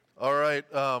right,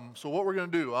 so what we're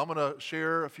going to do, I'm going to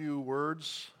share a few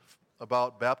words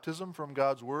about baptism from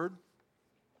God's Word,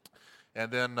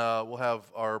 and then we'll have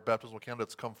our baptismal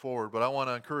candidates come forward. But I want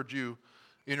to encourage you,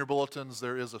 in your bulletins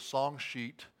there is a song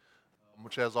sheet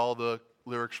which has all the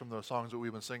lyrics from the songs that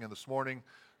we've been singing this morning,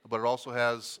 but it also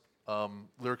has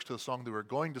lyrics to the song that we're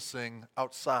going to sing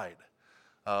outside.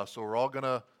 So we're all going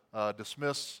to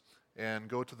dismiss and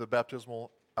go to the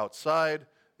baptismal outside,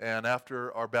 and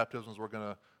after our baptisms we're going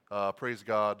to praise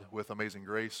God with Amazing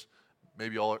Grace.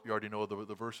 Maybe you already know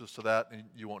the verses to that, and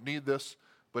you won't need this,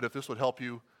 but if this would help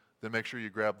you, then make sure you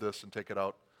grab this and take it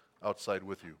outside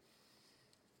with you.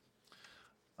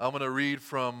 I'm going to read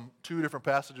from two different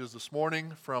passages this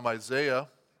morning from Isaiah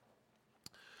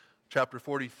chapter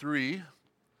 43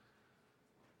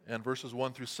 and verses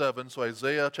 1 through 7. So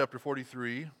Isaiah chapter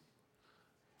 43,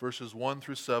 verses 1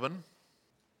 through 7.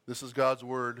 This is God's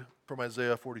word from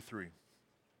Isaiah 43.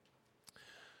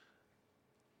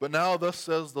 But now thus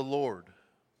says the Lord,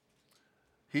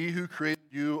 He who created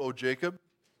you, O Jacob,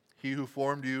 He who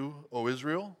formed you, O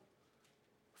Israel,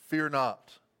 fear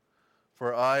not,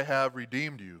 for I have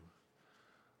redeemed you.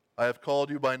 I have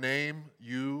called you by name,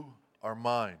 you are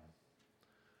mine.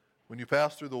 When you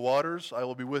pass through the waters, I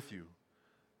will be with you,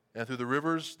 and through the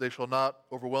rivers they shall not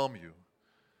overwhelm you.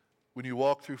 When you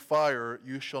walk through fire,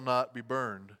 you shall not be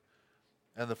burned,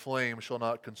 and the flame shall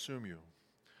not consume you.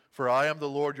 For I am the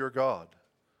Lord your God,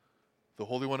 the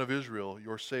Holy One of Israel,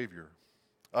 your Savior.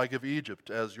 I give Egypt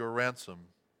as your ransom,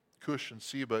 Cush and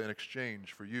Seba in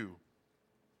exchange for you.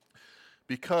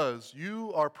 Because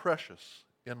you are precious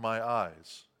in my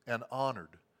eyes and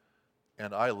honored,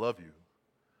 and I love you,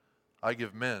 I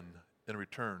give men in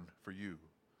return for you,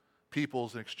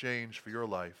 peoples in exchange for your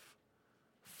life.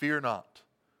 Fear not,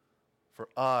 for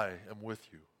I am with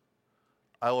you.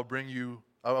 I will bring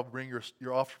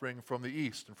your offspring from the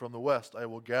east, and from the west I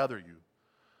will gather you.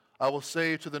 I will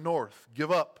say to the north,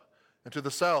 give up, and to the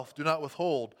south, do not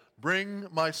withhold. Bring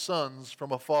my sons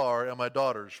from afar and my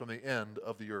daughters from the end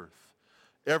of the earth.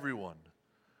 Everyone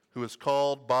who is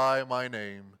called by my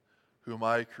name, whom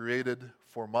I created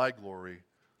for my glory,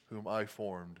 whom I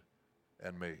formed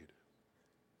and made.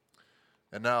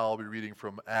 And now I'll be reading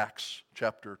from Acts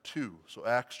chapter 2. So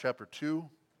Acts chapter 2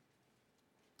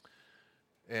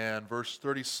 and verse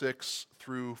 36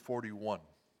 through 41.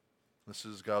 This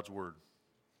is God's word.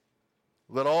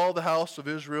 Let all the house of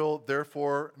Israel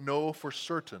therefore know for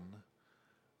certain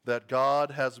that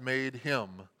God has made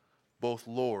him both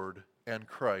Lord and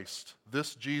Christ,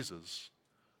 this Jesus,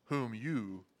 whom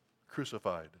you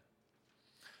crucified.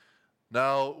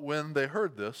 Now when they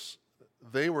heard this,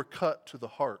 they were cut to the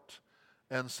heart,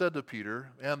 and said to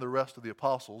Peter and the rest of the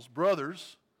apostles,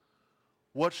 Brothers,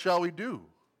 what shall we do?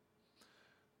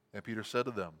 And Peter said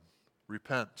to them,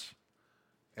 Repent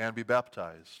and be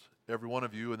baptized, every one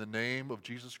of you, in the name of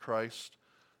Jesus Christ,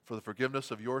 for the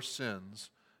forgiveness of your sins,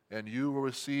 and you will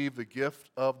receive the gift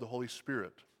of the Holy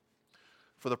Spirit.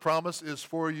 For the promise is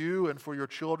for you and for your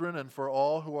children and for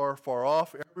all who are far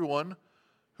off, everyone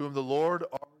whom the Lord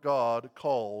our God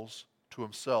calls to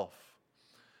himself.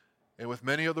 And with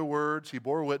many other words he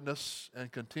bore witness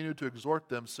and continued to exhort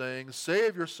them, saying,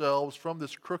 Save yourselves from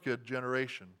this crooked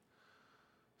generation.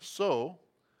 So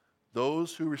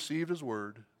those who received his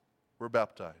word were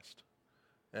baptized,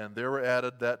 and there were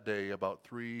added that day about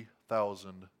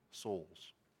 3,000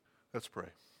 souls. Let's pray.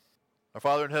 Our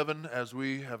Father in heaven, as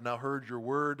we have now heard your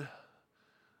word,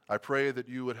 I pray that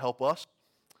you would help us,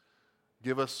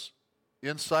 give us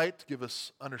insight, give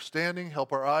us understanding,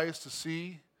 help our eyes to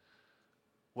see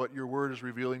what your word is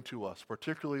revealing to us,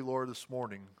 particularly, Lord, this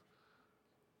morning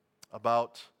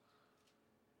about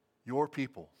your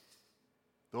people,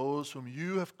 those whom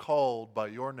you have called by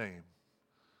your name,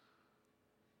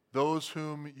 those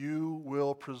whom you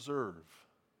will preserve,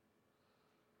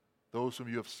 those whom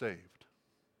you have saved.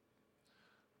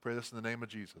 Pray this in the name of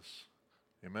Jesus.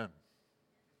 Amen.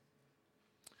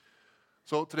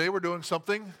 So today we're doing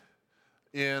something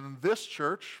in this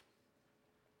church,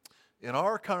 in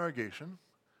our congregation,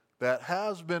 that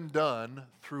has been done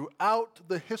throughout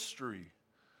the history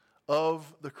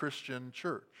of the Christian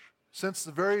church. Since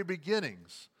the very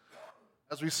beginnings,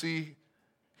 as we see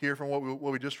here from what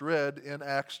we just read in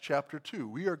Acts chapter 2,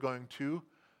 we are going to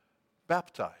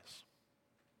baptize.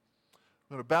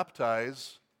 We're going to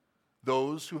baptize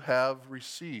those who have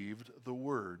received the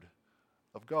word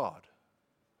of God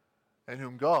and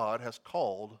whom God has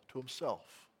called to himself,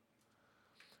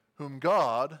 whom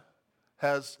God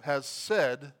has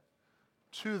said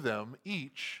to them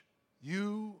each,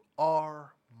 you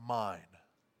are mine.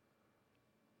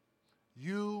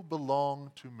 You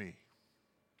belong to me.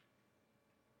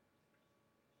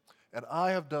 and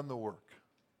I have done the work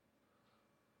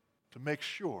to make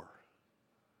sure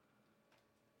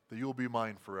that you'll be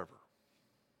mine forever.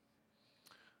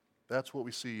 That's what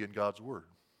we see in God's Word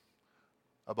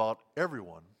about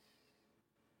everyone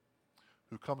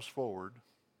who comes forward,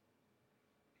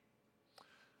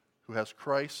 who has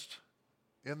Christ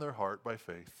in their heart by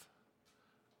faith,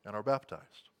 and are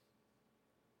baptized.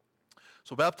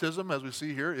 So baptism, as we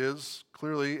see here, is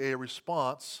clearly a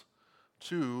response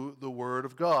to the Word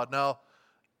of God. Now,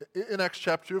 in Acts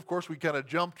chapter 2, of course, we kind of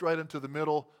jumped right into the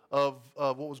middle of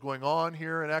what was going on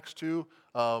here in Acts 2.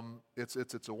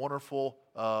 It's a wonderful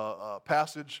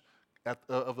passage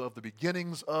of the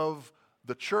beginnings of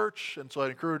the church, and so I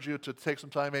encourage you to take some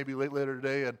time maybe later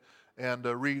today and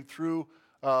read through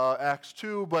Acts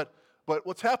 2. But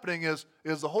what's happening is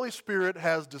the Holy Spirit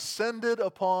has descended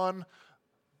upon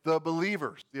the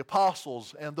believers, the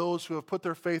apostles, and those who have put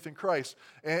their faith in Christ.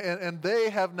 And they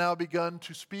have now begun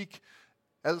to speak,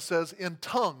 as it says, in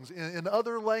tongues, in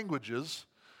other languages.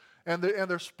 And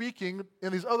they're speaking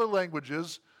in these other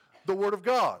languages the Word of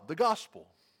God, the gospel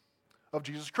of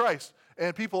Jesus Christ.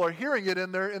 And people are hearing it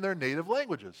in their native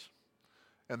languages.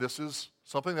 And this is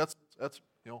something that's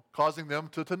causing them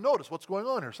to notice what's going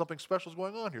on here. Something special is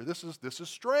going on here. This is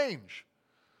strange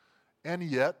and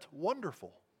yet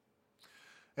wonderful.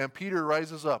 And Peter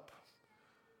rises up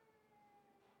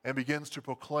and begins to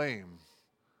proclaim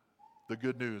the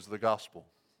good news of the gospel.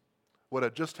 What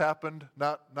had just happened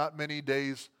not many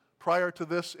days prior to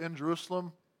this in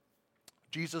Jerusalem,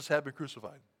 Jesus had been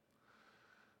crucified.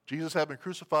 Jesus had been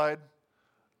crucified,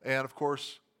 and of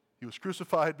course, he was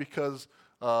crucified because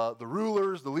the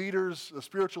rulers, the leaders, the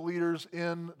spiritual leaders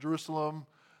in Jerusalem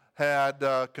had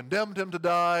condemned him to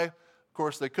die. Of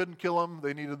course, they couldn't kill him.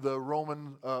 They needed the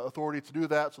Roman authority to do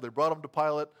that, so they brought him to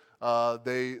Pilate.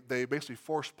 They basically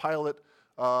forced Pilate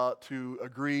to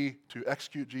agree to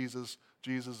execute Jesus.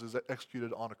 Jesus is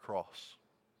executed on a cross.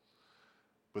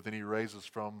 But then he raises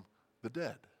from the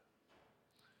dead.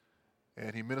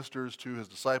 And he ministers to his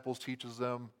disciples, teaches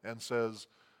them, and says,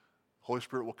 Holy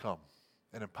Spirit will come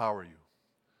and empower you.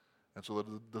 And so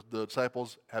the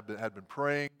disciples had been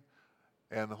praying,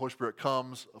 and the Holy Spirit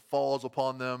comes, falls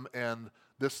upon them, and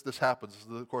this happens. This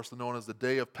is, of course, known as the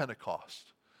day of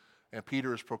Pentecost. And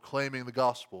Peter is proclaiming the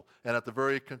gospel. And at the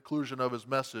very conclusion of his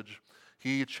message,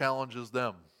 he challenges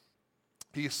them.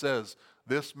 He says,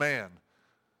 this man,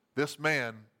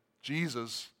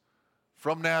 Jesus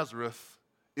from Nazareth,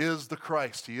 is the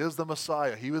Christ. He is the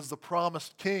Messiah. He is the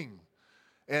promised King.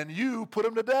 And you put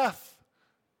him to death.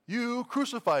 You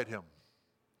crucified him.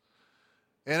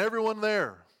 And everyone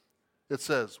there, it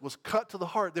says, was cut to the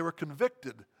heart. They were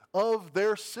convicted of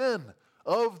their sin,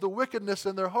 of the wickedness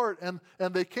in their heart. And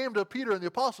they came to Peter and the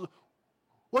apostles,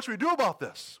 what should we do about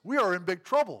this? We are in big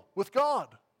trouble with God.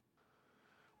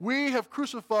 We have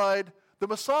crucified the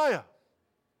Messiah.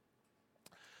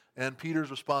 And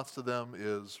Peter's response to them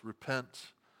is,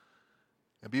 repent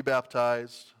and be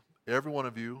baptized, every one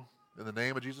of you, in the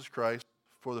name of Jesus Christ,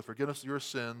 for the forgiveness of your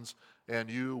sins,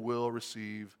 and you will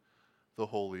receive the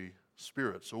Holy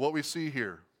Spirit. So what we see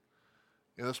here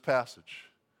in this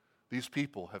passage, these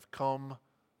people have come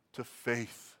to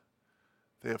faith.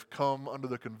 They have come under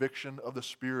the conviction of the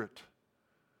Spirit.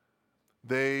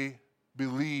 They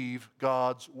believe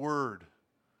God's word.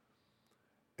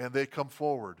 And they come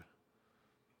forward.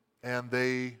 And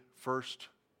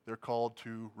they're called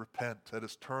to repent. That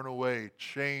is, turn away,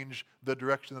 change the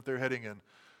direction that they're heading in.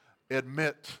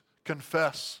 Admit,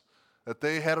 confess that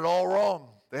they had it all wrong.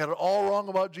 They had it all wrong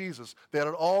about Jesus. They had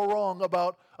it all wrong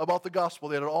about the gospel.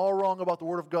 They had it all wrong about the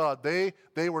Word of God. They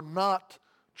were not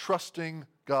trusting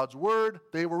God's Word.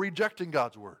 They were rejecting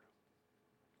God's Word.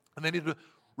 And they needed to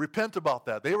repent about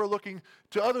that. They were looking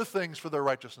to other things for their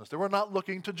righteousness. They were not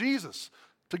looking to Jesus,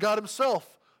 to God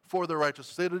himself for their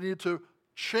righteousness. They needed to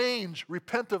change,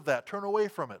 repent of that, turn away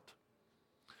from it.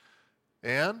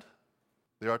 And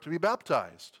they are to be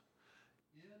baptized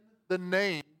in the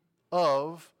name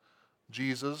of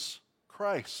Jesus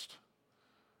Christ.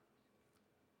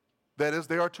 That is,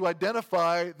 they are to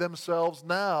identify themselves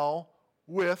now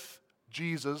with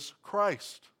Jesus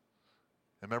Christ.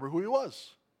 And remember who he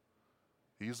was.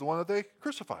 He's the one that they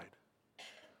crucified.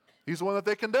 He's the one that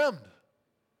they condemned.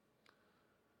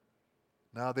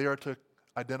 Now they are to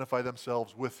identify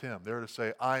themselves with him. They're to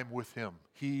say, I'm with him.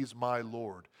 He's my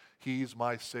Lord. He's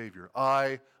my Savior.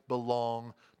 I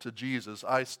belong to Jesus.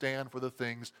 I stand for the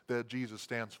things that Jesus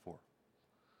stands for.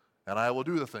 And I will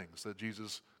do the things that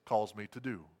Jesus calls me to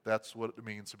do. That's what it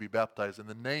means to be baptized in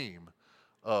the name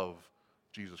of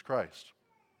Jesus Christ.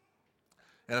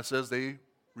 And it says they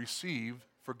receive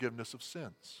forgiveness of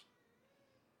sins.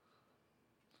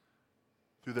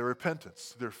 through their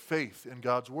repentance, through their faith in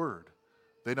God's word,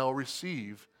 they now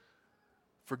receive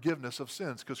forgiveness of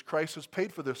sins because Christ has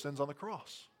paid for their sins on the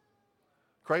cross.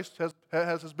 Christ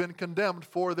has been condemned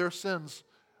for their sins.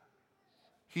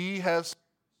 He has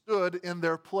stood in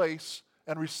their place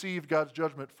and received God's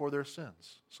judgment for their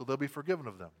sins. So they'll be forgiven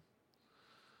of them.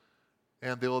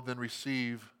 And they will then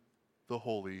receive the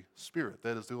Holy Spirit.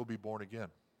 That is, they will be born again.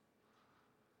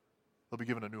 They'll be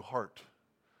given a new heart.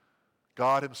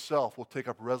 God himself will take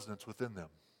up residence within them,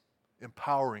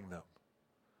 empowering them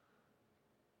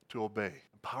to obey,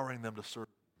 empowering them to serve,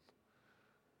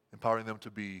 empowering them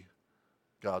to be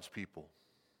God's people.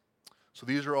 So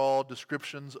these are all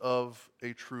descriptions of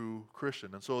a true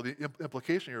Christian. And so the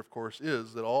implication here, of course,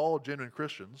 is that all genuine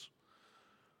Christians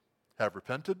have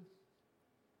repented,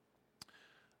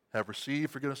 have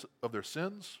received forgiveness of their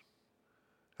sins,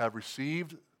 have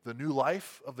received the new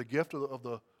life of the gift of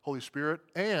the Holy Spirit,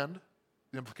 and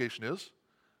the implication is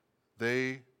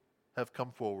they have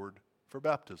come forward for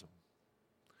baptism.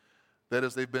 That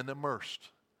is, they've been immersed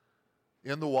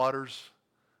in the waters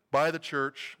by the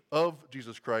church of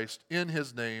Jesus Christ in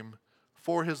his name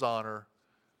for his honor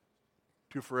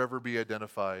to forever be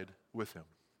identified with him.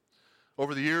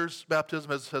 Over the years,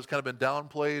 baptism has kind of been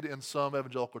downplayed in some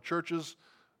evangelical churches.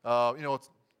 It's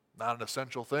not an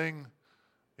essential thing.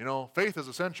 Faith is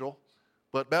essential,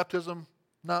 but baptism,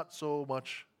 not so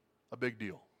much a big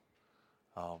deal.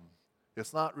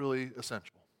 It's not really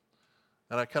essential.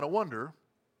 And I kind of wonder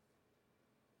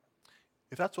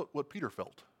if that's what Peter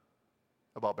felt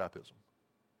about baptism.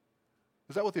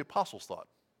 Is that what the apostles thought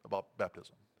about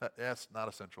baptism? That's not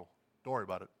essential. Don't worry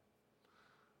about it.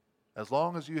 As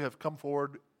long as you have come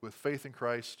forward with faith in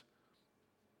Christ,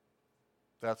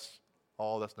 that's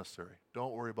all that's necessary.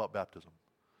 Don't worry about baptism.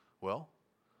 Well,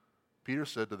 Peter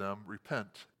said to them,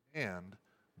 repent and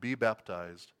be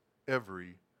baptized,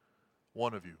 every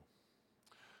one of you.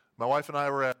 My wife and I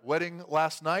were at a wedding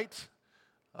last night,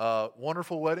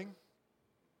 wonderful wedding.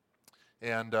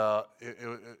 And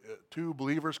two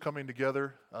believers coming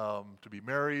together to be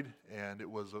married, and it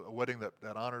was a wedding that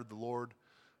honored the Lord.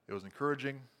 It was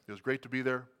encouraging. It was great to be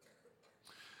there.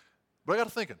 But I got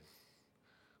to thinking.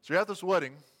 So you're at this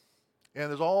wedding, and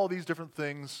there's all these different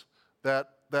things that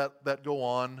go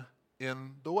on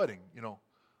in the wedding.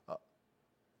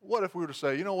 What if we were to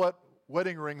say, you know what,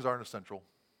 wedding rings aren't essential.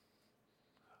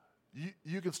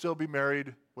 You can still be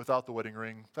married without the wedding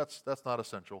ring. That's not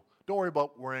essential. Don't worry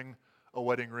about wearing a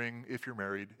wedding ring if you're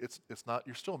married. It's not,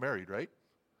 you're still married, right?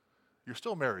 You're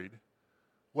still married.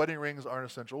 Wedding rings aren't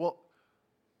essential. Well,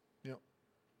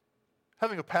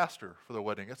 having a pastor for the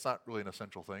wedding, it's not really an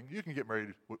essential thing. You can get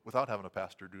married without having a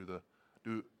pastor do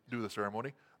the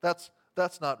ceremony. That's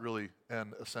not really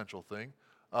an essential thing.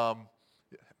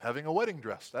 Having a wedding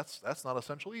dress, that's not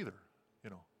essential either.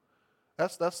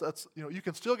 You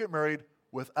can still get married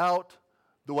without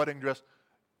the wedding dress.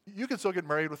 You can still get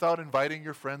married without inviting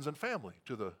your friends and family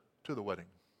to the wedding.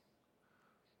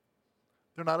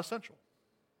 They're not essential.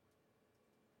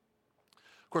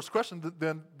 Of course, the question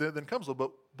then comes,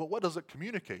 but what does it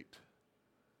communicate?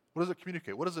 What does it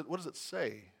communicate? What does it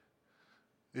say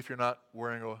if you're not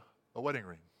wearing a wedding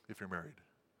ring, if you're married?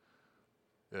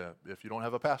 If you don't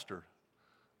have a pastor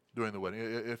doing the wedding,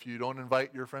 if you don't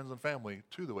invite your friends and family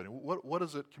to the wedding, what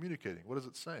is it communicating? What is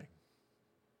it saying?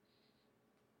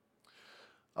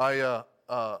 I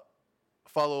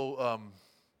follow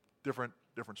different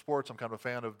sports. I'm kind of a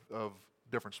fan of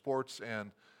different sports,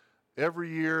 and every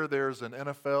year there's an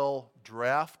NFL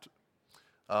draft.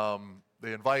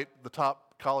 They invite the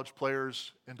top college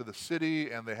players into the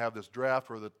city, and they have this draft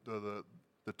where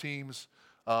the teams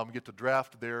get to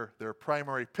draft their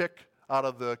primary pick out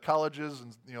of the colleges,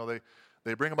 and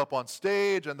they bring them up on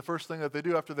stage, and the first thing that they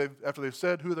do after they've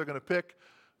said who they're going to pick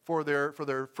for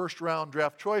their first round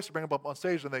draft choice, they bring them up on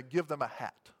stage and they give them a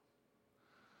hat.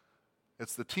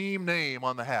 It's the team name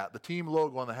on the hat, the team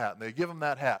logo on the hat, and they give them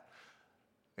that hat.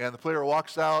 And the player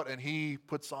walks out and he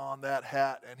puts on that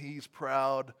hat, and he's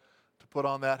proud to put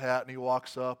on that hat, and he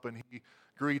walks up and he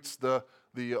greets the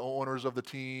owners of the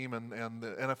team and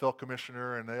the NFL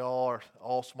commissioner, and they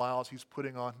all smiles.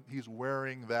 He's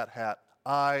wearing that hat.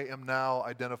 I am now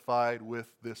identified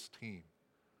with this team.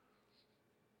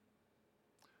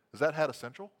 Is that hat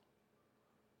essential?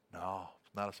 No,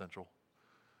 it's not essential.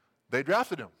 They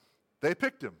drafted him. They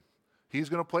picked him. He's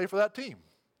going to play for that team.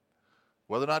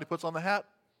 Whether or not he puts on the hat,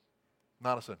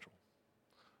 not essential.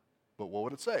 But what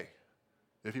would it say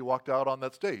if he walked out on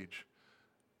that stage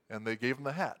and they gave him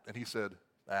the hat and he said,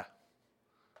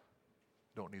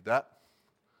 don't need that,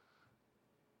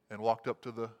 and walked up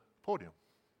to the podium?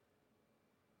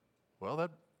 Well,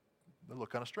 that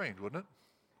looked kind of strange, wouldn't it?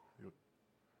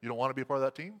 You don't want to be a part of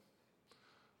that team?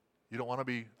 You don't want to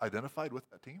be identified with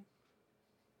that team?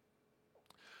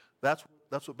 That's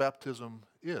what baptism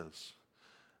is.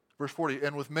 Verse 40,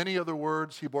 and with many other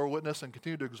words he bore witness and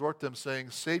continued to exhort them,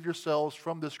 saying, save yourselves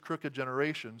from this crooked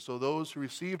generation. So those who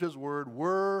received his word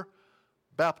were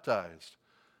baptized.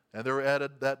 And there were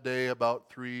added that day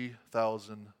about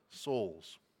 3,000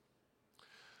 souls.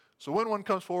 So when one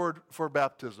comes forward for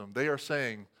baptism, they are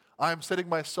saying, I'm setting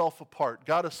myself apart.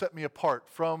 God has set me apart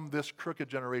from this crooked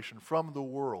generation, from the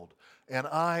world. And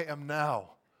I am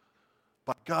now,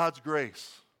 by God's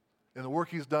grace, in the work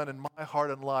he's done in my heart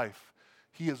and life,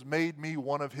 he has made me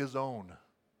one of his own.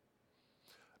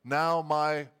 Now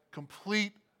my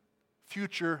complete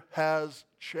future has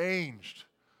changed.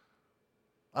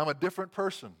 I'm a different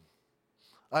person.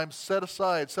 I'm set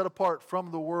aside, set apart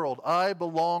from the world. I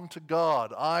belong to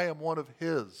God. I am one of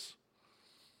his.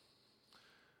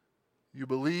 You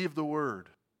believe the word.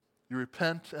 You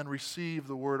repent and receive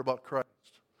the word about Christ.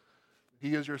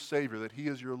 He is your Savior, that he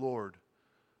is your Lord.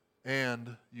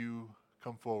 And you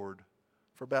come forward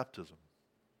for baptism.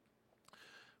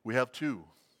 We have two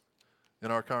in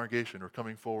our congregation who are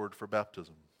coming forward for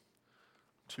baptism.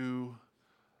 Two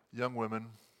young women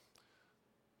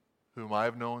whom I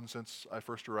have known since I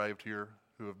first arrived here,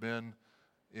 who have been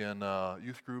in a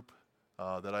youth group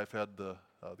that I've had the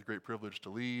great privilege to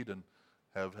lead, and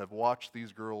have watched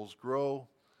these girls grow,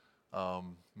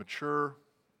 mature,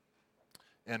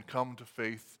 and come to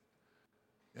faith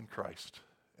in Christ.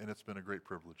 And it's been a great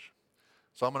privilege.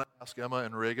 So I'm going to ask Emma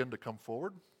and Reagan to come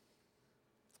forward.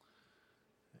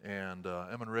 And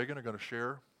Emma and Reagan are going to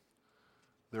share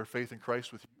their faith in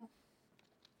Christ with you.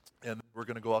 And we're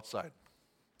going to go outside.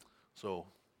 So,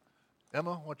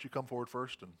 Emma, why don't you come forward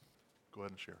first and go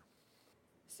ahead and share.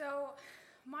 So,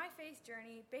 my faith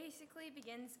journey basically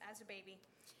begins as a baby,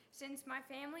 since my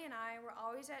family and I were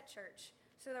always at church,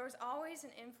 so there was always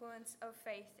an influence of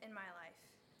faith in my life.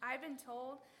 I had been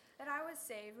told that I was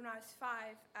saved when I was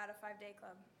 5 at a 5-day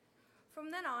club. From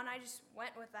then on, I just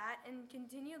went with that and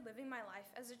continued living my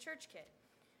life as a church kid,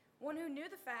 one who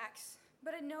knew the facts,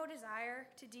 but had no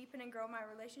desire to deepen and grow my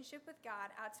relationship with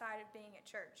God outside of being at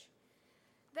church.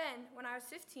 Then, when I was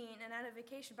 15 and at a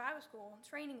vacation Bible school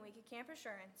training week at Camp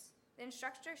Assurance, the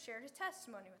instructor shared his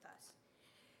testimony with us.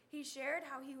 He shared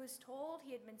how he was told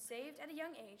he had been saved at a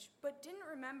young age, but didn't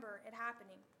remember it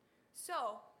happening.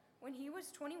 So, when he was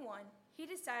 21, he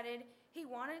decided he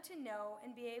wanted to know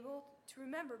and be able to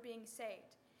remember being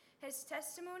saved. His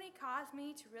testimony caused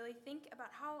me to really think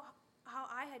about how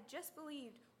I had just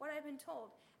believed what I had been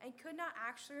told and could not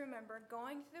actually remember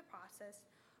going through the process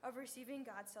of receiving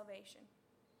God's salvation.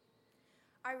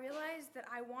 I realized that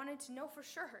I wanted to know for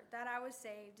sure that I was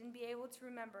saved and be able to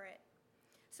remember it.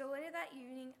 So later that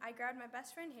evening, I grabbed my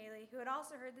best friend Haley, who had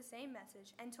also heard the same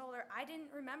message, and told her I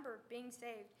didn't remember being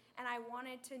saved and I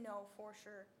wanted to know for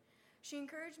sure. She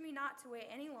encouraged me not to wait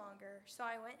any longer, so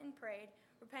I went and prayed,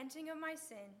 repenting of my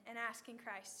sin and asking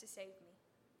Christ to save me.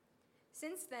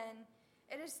 Since then,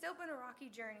 it has still been a rocky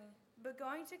journey, but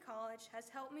going to college has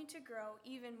helped me to grow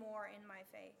even more in my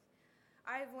faith.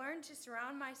 I have learned to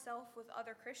surround myself with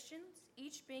other Christians,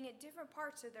 each being at different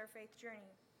parts of their faith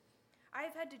journey. I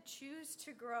have had to choose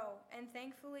to grow, and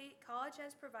thankfully, college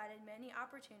has provided many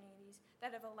opportunities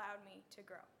that have allowed me to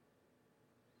grow.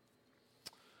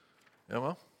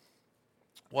 Emma,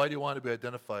 why do you want to be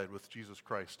identified with Jesus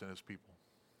Christ and his people?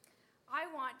 I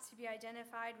want to be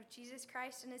identified with Jesus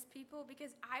Christ and his people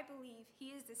because I believe he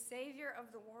is the Savior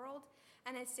of the world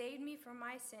and has saved me from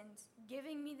my sins,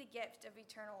 giving me the gift of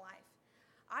eternal life.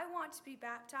 I want to be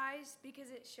baptized because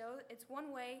it's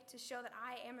one way to show that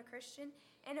I am a Christian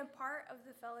and a part of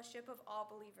the fellowship of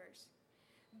all believers.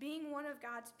 Being one of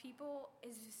God's people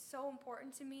is so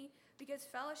important to me because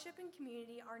fellowship and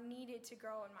community are needed to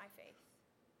grow in my faith.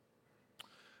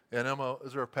 And Emma,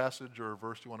 is there a passage or a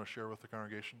verse you want to share with the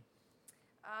congregation?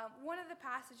 One of the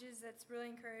passages that's really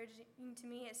encouraging to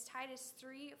me is Titus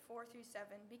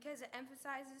 3:4-7, because it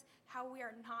emphasizes how we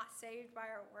are not saved by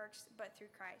our works, but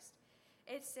through Christ.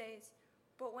 It says,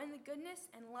 "But when the goodness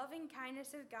and loving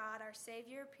kindness of God our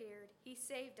Savior appeared, he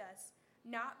saved us,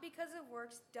 not because of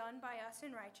works done by us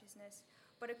in righteousness,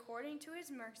 but according to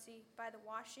his mercy, by the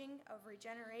washing of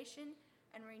regeneration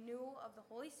and renewal of the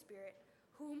Holy Spirit,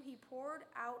 whom he poured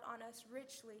out on us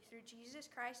richly through Jesus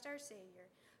Christ our Savior,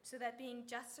 so that being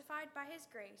justified by his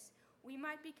grace, we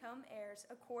might become heirs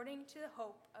according to the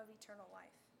hope of eternal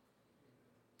life."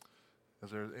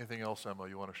 Is there anything else, Emma,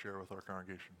 you want to share with our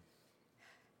congregation?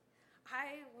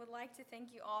 I would like to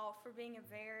thank you all for being a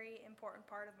very important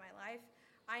part of my life.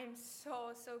 I am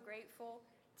so grateful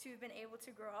to have been able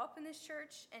to grow up in this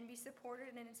church and be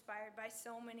supported and inspired by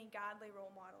so many godly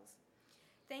role models.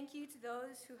 Thank you to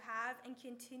those who have and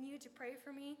continue to pray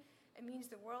for me. It means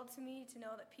the world to me to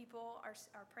know that people are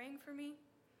praying for me.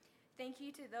 Thank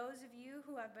you to those of you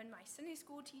who have been my Sunday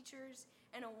school teachers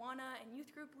and Awana and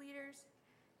youth group leaders.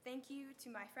 Thank you to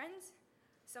my friends,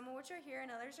 some of which are here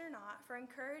and others are not, for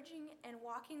encouraging and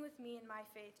walking with me in my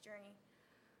faith journey.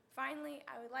 Finally,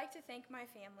 I would like to thank my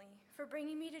family for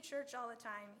bringing me to church all the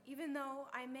time, even though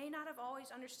I may not have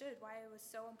always understood why it was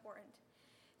so important.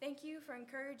 Thank you for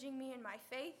encouraging me in my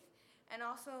faith and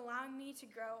also allowing me to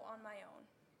grow on my own.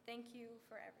 Thank you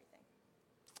for everything.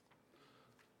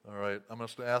 All right, I'm going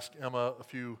to ask Emma a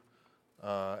few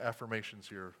affirmations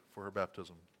here for her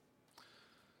baptism.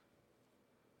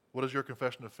 What is your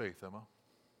confession of faith, Emma?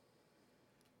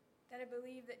 That I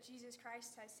believe that Jesus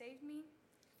Christ has saved me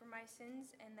from my sins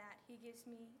and that he gives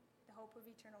me the hope of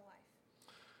eternal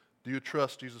life. Do you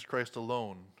trust Jesus Christ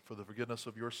alone for the forgiveness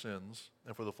of your sins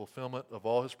and for the fulfillment of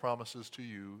all his promises to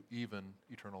you, even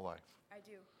eternal life? I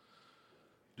do.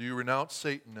 Do you renounce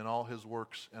Satan and all his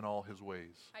works and all his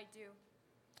ways? I do.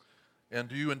 And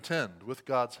do you intend, with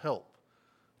God's help,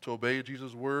 to obey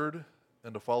Jesus' word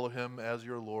and to follow him as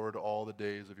your Lord all the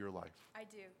days of your life? I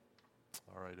do.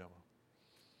 All right, Emma.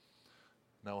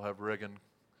 Now we'll have Reagan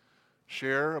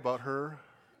share about her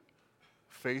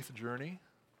faith journey,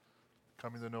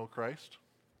 coming to know Christ.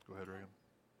 Go ahead, Reagan.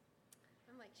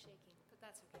 I'm like shaking, but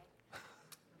that's okay.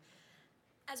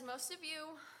 As most of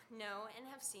you know and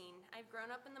have seen, I've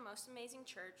grown up in the most amazing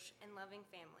church and loving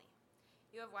family.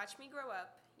 You have watched me grow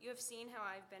up. You have seen how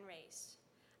I've been raised.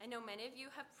 I know many of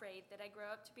you have prayed that I grow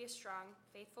up to be a strong,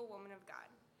 faithful woman of God.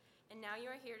 And now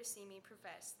you are here to see me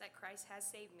profess that Christ has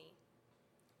saved me.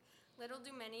 Little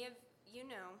do many of you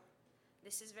know,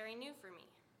 this is very new for me.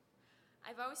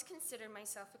 I've always considered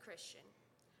myself a Christian.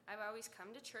 I've always come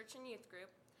to church and youth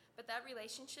group, but that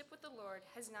relationship with the Lord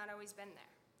has not always been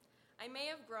there. I may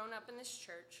have grown up in this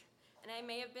church, and I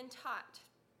may have been taught,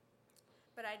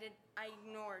 but I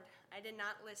ignored. I did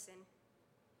not listen.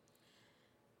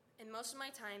 And most of my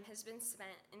time has been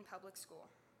spent in public school.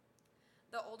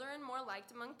 The older and more liked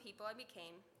among people I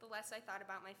became, the less I thought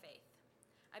about my faith.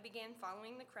 I began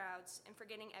following the crowds and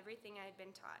forgetting everything I had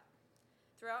been taught.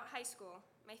 Throughout high school,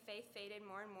 my faith faded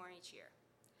more and more each year.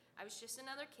 I was just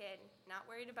another kid, not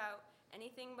worried about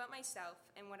anything but myself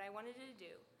and what I wanted to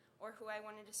do or who I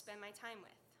wanted to spend my time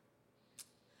with.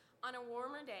 On a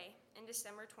warmer day in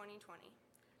December 2020,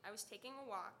 I was taking a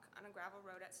walk on a gravel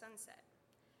road at sunset.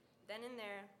 Then and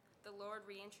there, the Lord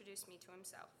reintroduced me to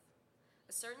himself.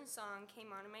 A certain song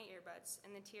came on in my earbuds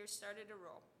and the tears started to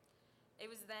roll. It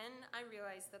was then I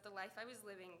realized that the life I was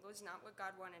living was not what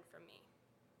God wanted from me.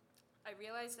 I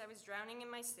realized I was drowning in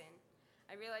my sin.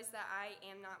 I realized that I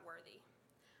am not worthy.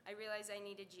 I realized I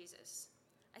needed Jesus.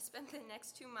 I spent the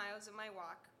next 2 miles of my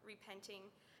walk repenting,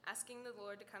 asking the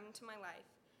Lord to come into my life,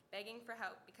 begging for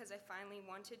help because I finally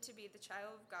wanted to be the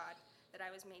child of God that I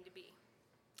was made to be.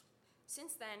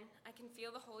 Since then, I can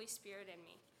feel the Holy Spirit in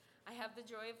me. I have the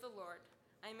joy of the Lord.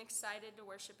 I am excited to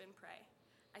worship and pray.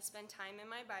 I spend time in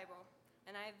my Bible,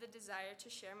 and I have the desire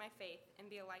to share my faith and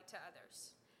be a light to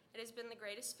others. It has been the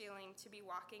greatest feeling to be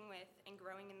walking with and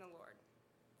growing in the Lord.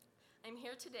 I'm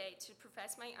here today to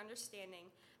profess my understanding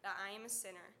that I am a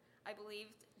sinner. I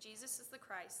believe Jesus is the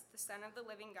Christ, the Son of the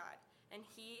living God, and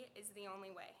he is the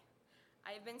only way.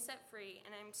 I have been set free,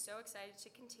 and I'm so excited to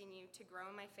continue to grow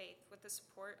in my faith with the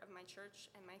support of my church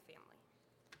and my family.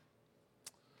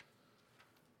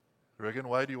 Reagan,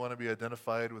 why do you want to be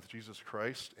identified with Jesus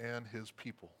Christ and his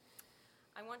people?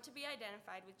 I want to be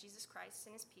identified with Jesus Christ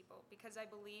and his people because I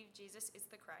believe Jesus is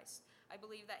the Christ. I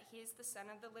believe that he is the Son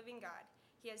of the living God.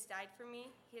 He has died for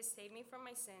me, he has saved me from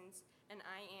my sins, and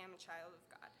I am a child of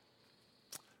God.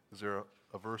 Is there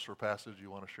a verse or passage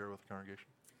you want to share with the congregation?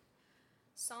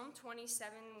 Psalm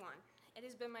 27:1. It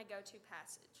has been my go-to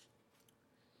passage.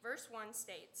 Verse 1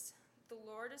 states, "The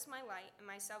Lord is my light and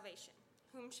my salvation.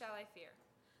 Whom shall I fear?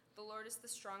 The Lord is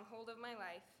the stronghold of my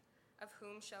life. Of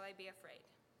whom shall I be afraid?"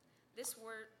 This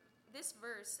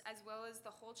verse, as well as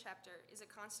the whole chapter, is a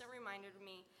constant reminder to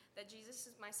me that Jesus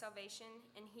is my salvation,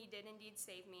 and he did indeed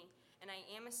save me, and I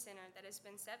am a sinner that has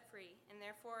been set free, and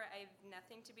therefore I have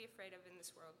nothing to be afraid of in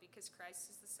this world because Christ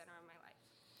is the center of my life.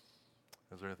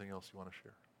 Is there anything else you want to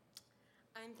share?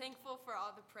 I'm thankful for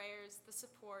all the prayers, the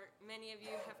support. Many of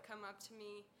you have come up to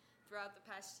me throughout the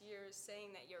past years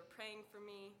saying that you're praying for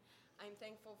me. I'm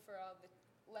thankful for all the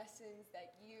lessons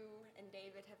that you and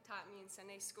David have taught me in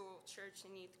Sunday school, church,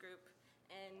 and youth group,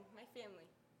 and my family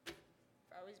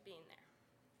for always being there.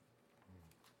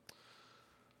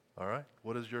 All right.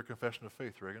 What is your confession of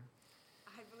faith, Reagan?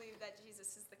 I believe that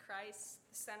Jesus is the Christ,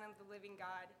 the Son of the living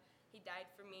God. He died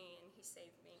for me and he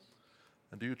saved me.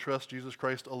 And do you trust Jesus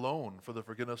Christ alone for the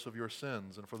forgiveness of your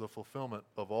sins and for the fulfillment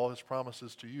of all his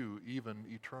promises to you, even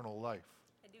eternal life?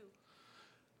 I do.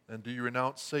 And do you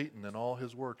renounce Satan and all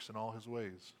his works and all his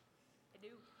ways? I do.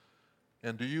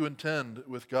 And do you intend,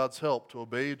 with God's help, to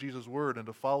obey Jesus' word and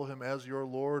to follow him as your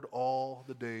Lord all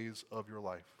the days of your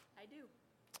life? I do.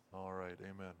 All right,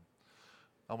 amen.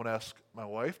 I'm going to ask my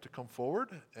wife to come forward,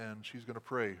 and she's going to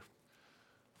pray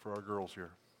for our girls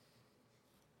here.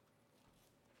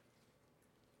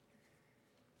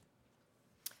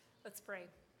 Let's pray.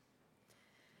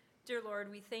 Dear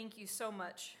Lord, we thank you so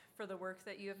much for the work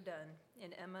that you have done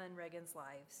in Emma and Reagan's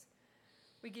lives.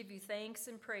 We give you thanks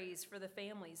and praise for the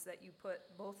families that you put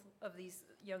both of these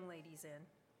young ladies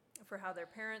in, for how their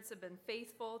parents have been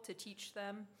faithful to teach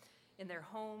them in their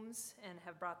homes and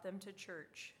have brought them to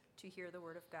church to hear the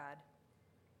word of God.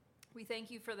 We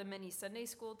thank you for the many Sunday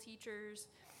school teachers,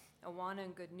 Awana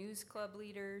and Good News Club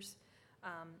leaders,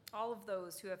 all of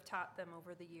those who have taught them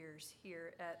over the years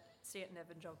here at Stanton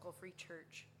Evangelical Free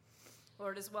Church.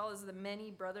 Lord, as well as the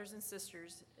many brothers and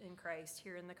sisters in Christ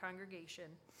here in the congregation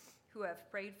who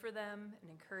have prayed for them and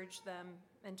encouraged them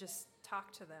and just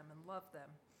talked to them and loved them.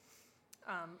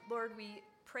 Lord, we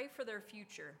pray for their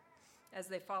future as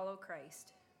they follow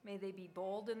Christ. May they be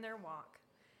bold in their walk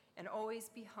and always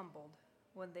be humbled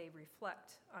when they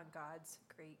reflect on God's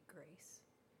great grace.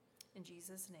 In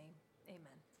Jesus' name,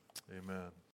 amen. Amen.